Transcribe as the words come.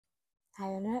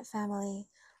Hi, Internet family.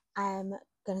 I'm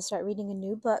going to start reading a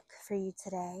new book for you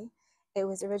today. It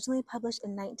was originally published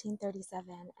in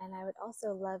 1937, and I would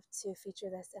also love to feature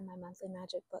this in my monthly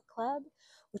magic book club,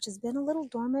 which has been a little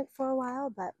dormant for a while,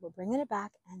 but we're bringing it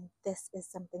back, and this is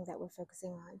something that we're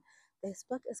focusing on. This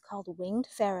book is called Winged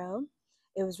Pharaoh.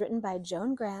 It was written by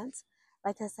Joan Grant.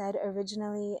 Like I said,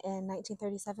 originally in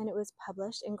 1937, it was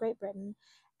published in Great Britain,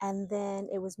 and then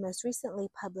it was most recently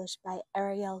published by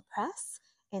Ariel Press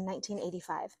in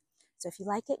 1985. So if you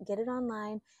like it, get it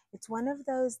online. It's one of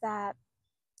those that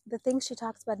the things she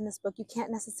talks about in this book you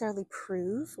can't necessarily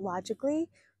prove logically,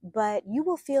 but you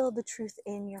will feel the truth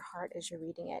in your heart as you're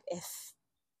reading it if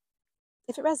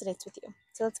it resonates with you.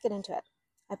 So let's get into it.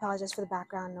 I apologize for the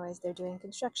background noise. They're doing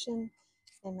construction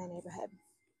in my neighborhood.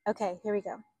 Okay, here we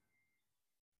go.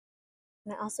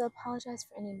 And I also apologize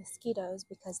for any mosquitoes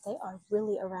because they are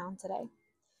really around today.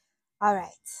 All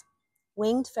right.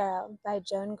 Winged Pharaoh by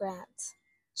Joan Grant.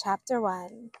 Chapter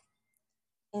 1.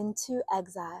 Into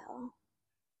Exile.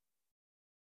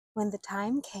 When the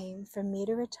time came for me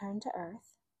to return to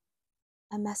earth,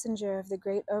 a messenger of the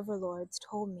great overlords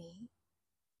told me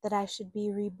that I should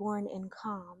be reborn in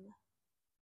calm,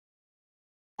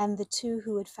 and the two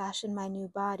who would fashion my new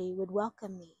body would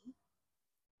welcome me,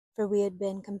 for we had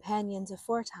been companions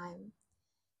aforetime,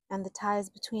 and the ties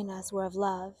between us were of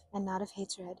love and not of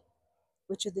hatred,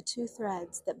 which are the two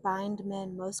threads that bind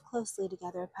men most closely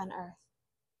together upon earth.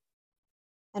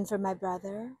 And for my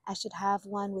brother, I should have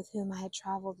one with whom I had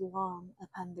traveled long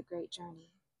upon the great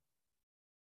journey.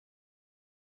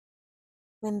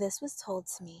 When this was told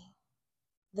to me,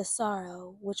 the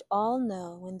sorrow which all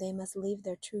know when they must leave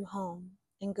their true home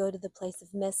and go to the place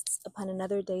of mists upon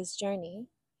another day's journey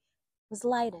was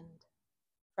lightened,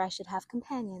 for I should have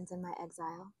companions in my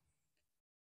exile.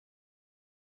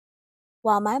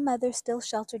 While my mother still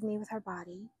sheltered me with her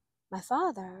body, my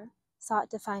father sought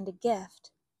to find a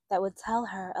gift that would tell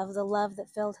her of the love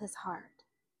that filled his heart.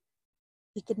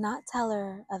 He could not tell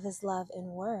her of his love in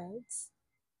words,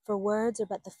 for words are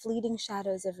but the fleeting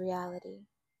shadows of reality.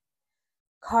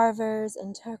 Carvers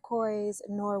in turquoise,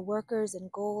 nor workers in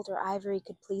gold or ivory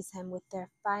could please him with their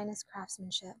finest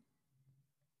craftsmanship.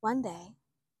 One day,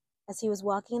 as he was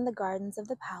walking in the gardens of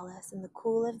the palace in the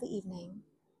cool of the evening,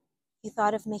 he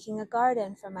thought of making a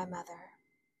garden for my mother,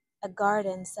 a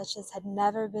garden such as had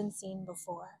never been seen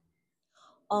before.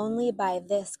 Only by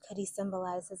this could he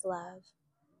symbolize his love,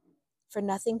 for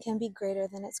nothing can be greater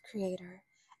than its creator,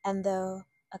 and though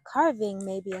a carving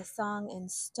may be a song in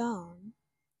stone,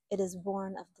 it is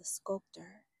born of the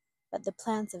sculptor, but the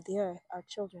plants of the earth are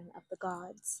children of the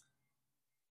gods.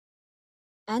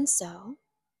 And so,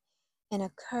 in a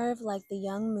curve like the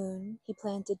young moon, he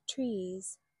planted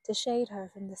trees to shade her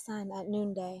from the sun at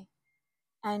noonday,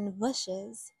 and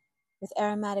bushes with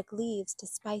aromatic leaves to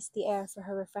spice the air for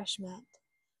her refreshment.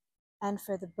 And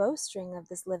for the bowstring of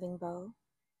this living bow,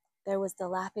 there was the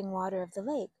lapping water of the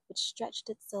lake, which stretched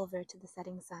its silver to the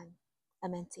setting sun,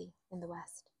 Amenti in the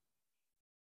west.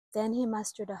 Then he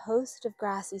mustered a host of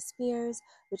grassy spears,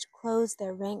 which closed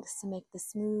their ranks to make the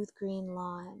smooth green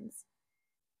lawns.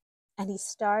 And he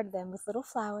starred them with little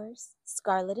flowers,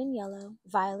 scarlet and yellow,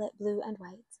 violet, blue, and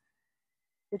white,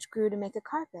 which grew to make a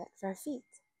carpet for her feet.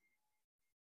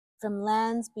 From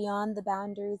lands beyond the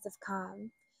boundaries of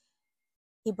Kham,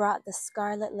 he brought the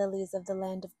scarlet lilies of the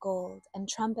land of gold, and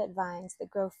trumpet vines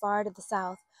that grow far to the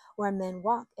south, where men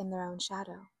walk in their own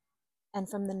shadow. And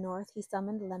from the north he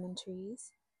summoned lemon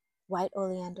trees, white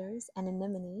oleanders, and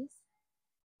anemones,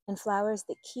 and flowers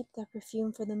that keep their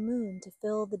perfume for the moon to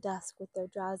fill the dusk with their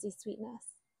drowsy sweetness.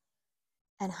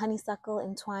 And honeysuckle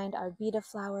entwined arbida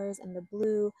flowers and the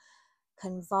blue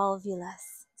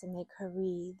convolvulus to make her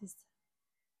wreaths.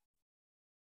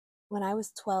 When I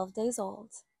was 12 days old,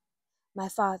 my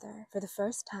father, for the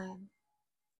first time,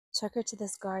 took her to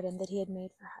this garden that he had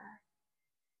made for her.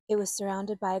 It was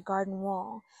surrounded by a garden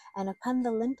wall, and upon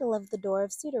the lintel of the door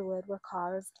of cedarwood were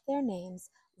carved their names,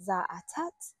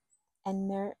 Za'atat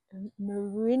and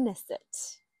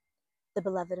Merinesit, the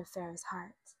beloved of Pharaoh's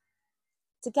heart.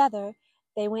 Together,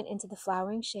 they went into the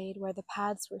flowering shade where the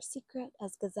paths were secret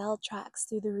as gazelle tracks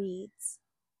through the reeds.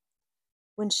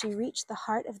 When she reached the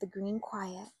heart of the green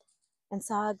quiet and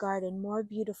saw a garden more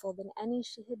beautiful than any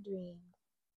she had dreamed,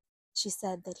 she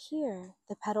said that here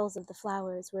the petals of the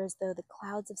flowers were as though the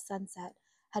clouds of sunset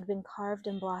had been carved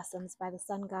in blossoms by the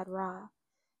sun god Ra,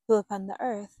 who upon the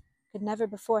earth could never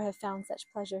before have found such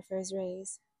pleasure for his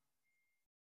rays.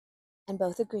 And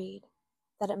both agreed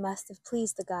that it must have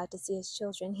pleased the god to see his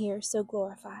children here so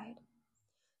glorified.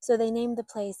 So they named the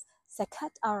place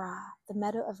Seket Ara, the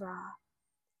meadow of Ra,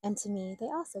 and to me they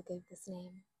also gave this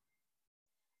name.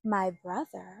 My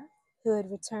brother, who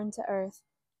had returned to earth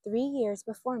 3 years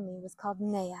before me, was called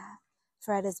Nea,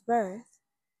 for at his birth,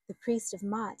 the priest of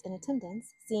Mot in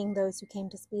attendance, seeing those who came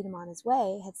to speed him on his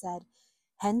way, had said,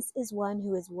 "Hence is one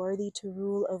who is worthy to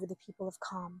rule over the people of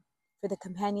Kam, for the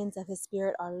companions of his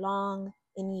spirit are long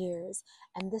in years,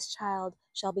 and this child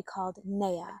shall be called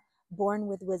Nea, born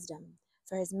with wisdom,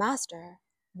 for his master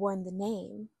borne the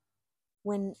name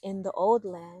when in the old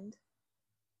land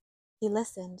he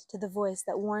listened to the voice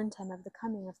that warned him of the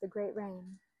coming of the great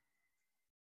rain.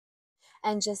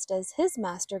 And just as his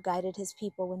master guided his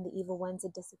people when the evil ones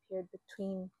had disappeared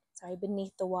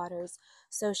beneath the waters,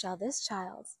 so shall this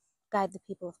child guide the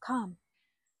people of Kam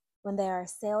when they are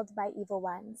assailed by evil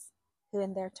ones, who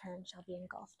in their turn shall be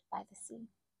engulfed by the sea."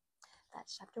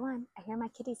 That's chapter 1. I hear my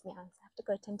kitties meowing, so I have to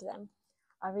go attend to them.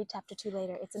 I'll read chapter 2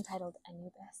 later. It's entitled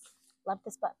Anubis. Love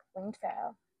this book, Winged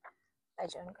Pharaoh by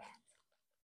Joan.